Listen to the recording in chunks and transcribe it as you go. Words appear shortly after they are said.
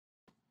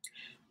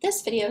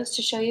This video is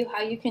to show you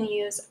how you can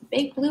use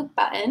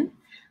BigBlueButton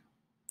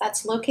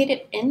that's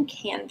located in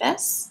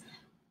Canvas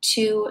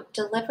to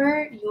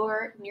deliver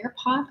your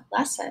Nearpod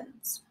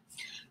lessons.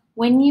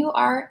 When you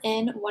are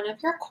in one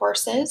of your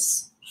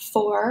courses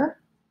for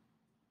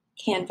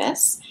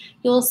Canvas,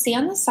 you'll see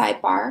on the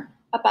sidebar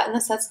a button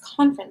that says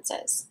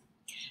Conferences.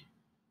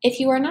 If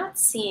you are not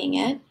seeing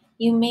it,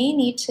 you may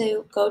need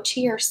to go to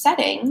your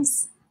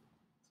settings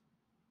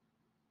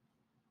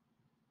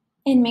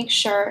and make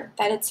sure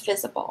that it's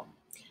visible.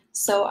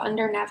 So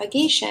under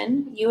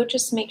navigation, you would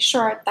just make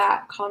sure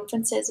that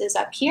Conferences is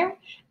up here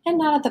and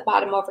not at the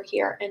bottom over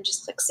here, and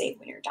just click Save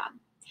when you're done.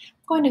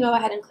 I'm going to go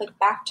ahead and click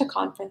back to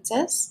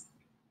Conferences,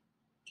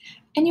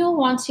 and you'll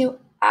want to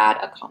add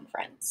a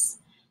conference.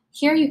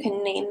 Here you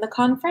can name the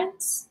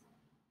conference.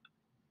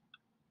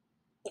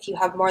 If you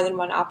have more than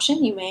one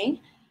option, you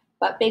may,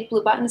 but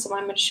BigBlueButton is the one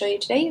I'm going to show you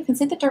today. You can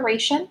see the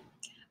duration.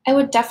 I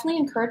would definitely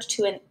encourage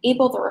to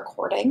enable the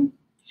recording,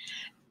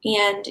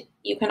 and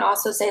you can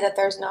also say that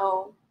there's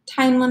no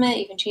time limit.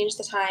 You can change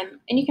the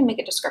time, and you can make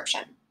a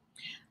description.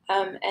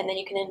 And then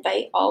you can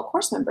invite all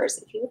course members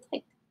if you would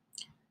like.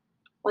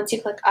 Once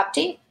you click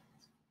Update,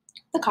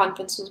 the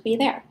conference will be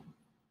there.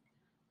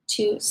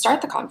 To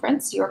start the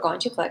conference, you are going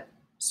to click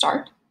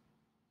Start.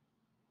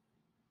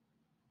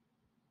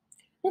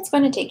 It's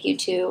going to take you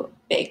to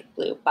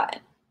BigBlueButton.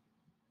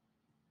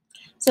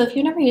 So if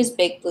you've never used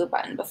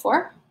BigBlueButton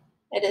before,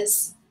 it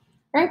is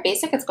very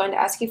basic. It's going to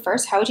ask you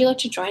first, how would you like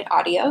to join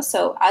audio?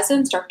 So as an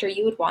instructor,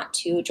 you would want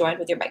to join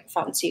with your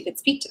microphone so you could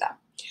speak to them.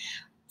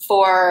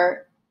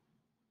 For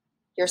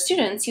your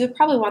students, you would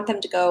probably want them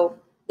to go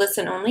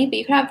listen only, but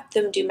you can have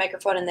them do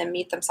microphone and then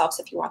mute themselves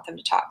if you want them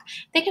to talk.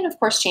 They can, of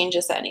course, change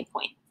this at any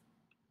point.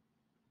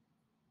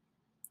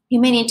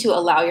 You may need to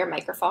allow your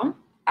microphone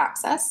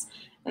access,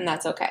 and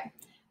that's okay.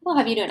 We'll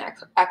have you do an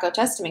echo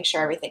test to make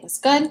sure everything is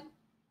good.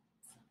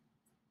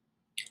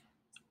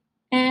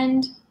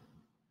 And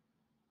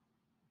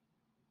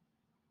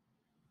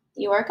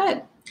you are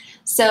good.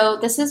 So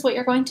this is what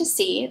you're going to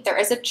see. There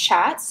is a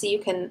chat so you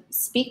can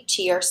speak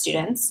to your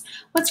students.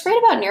 What's great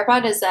about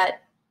Nearpod is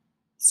that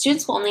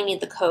students will only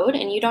need the code,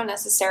 and you don't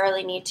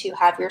necessarily need to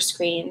have your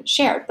screen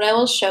shared, but I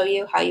will show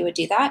you how you would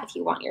do that if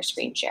you want your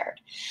screen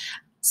shared.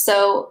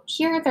 So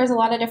here there's a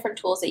lot of different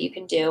tools that you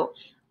can do.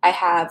 I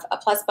have a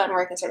plus button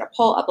where I can start a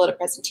poll, upload a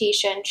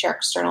presentation, share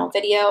external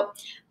video.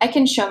 I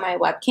can show my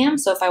webcam,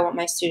 so if I want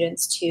my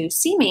students to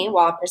see me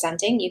while I'm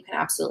presenting, you can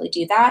absolutely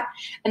do that.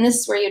 And this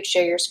is where you'd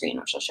share your screen,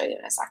 which I'll show you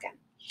in a second.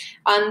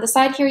 On the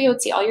side here, you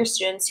would see all your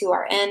students who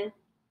are in,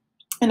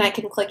 and I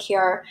can click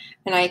here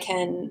and I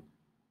can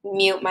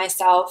mute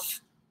myself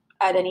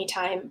at any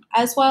time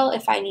as well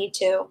if I need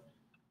to.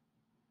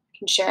 I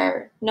can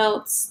share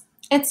notes,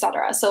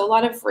 etc. So a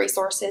lot of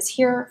resources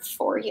here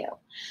for you.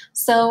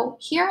 So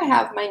here I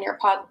have my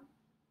Nearpod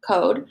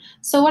code.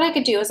 So what I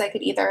could do is I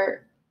could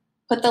either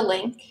put the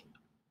link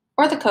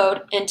or the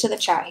code into the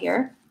chat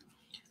here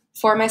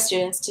for my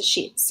students to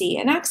see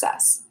and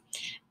access.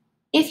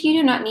 If you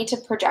do not need to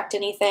project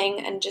anything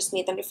and just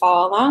need them to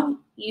follow along,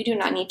 you do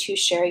not need to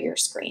share your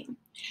screen.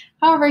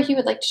 However, if you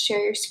would like to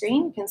share your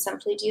screen, you can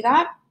simply do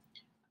that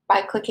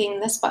by clicking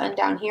this button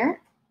down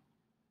here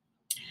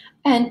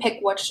and pick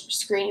which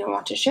screen you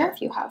want to share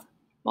if you have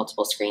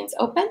multiple screens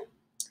open.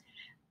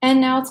 And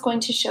now it's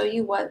going to show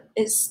you what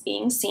is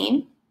being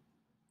seen.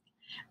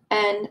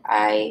 And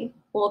I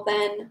will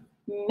then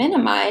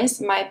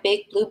minimize my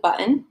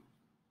BigBlueButton.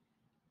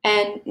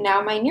 And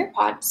now my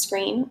Nearpod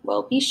screen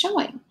will be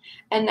showing.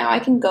 And now I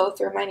can go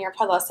through my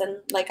Nearpod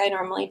lesson like I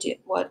normally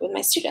would with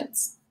my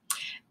students.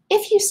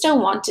 If you still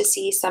want to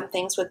see some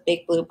things with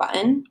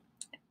BigBlueButton,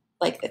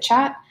 like the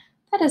chat,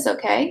 that is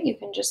okay. You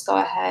can just go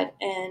ahead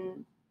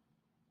and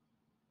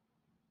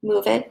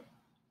move it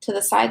to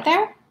the side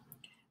there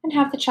and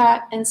have the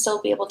chat and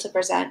still be able to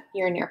present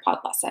your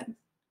Nearpod lesson.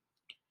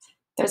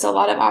 There's a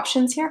lot of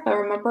options here, but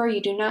remember,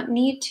 you do not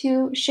need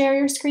to share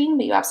your screen,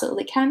 but you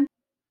absolutely can.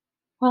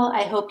 Well,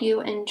 I hope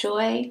you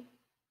enjoy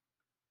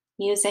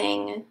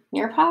using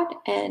Nearpod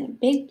and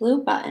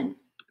BigBlueButton.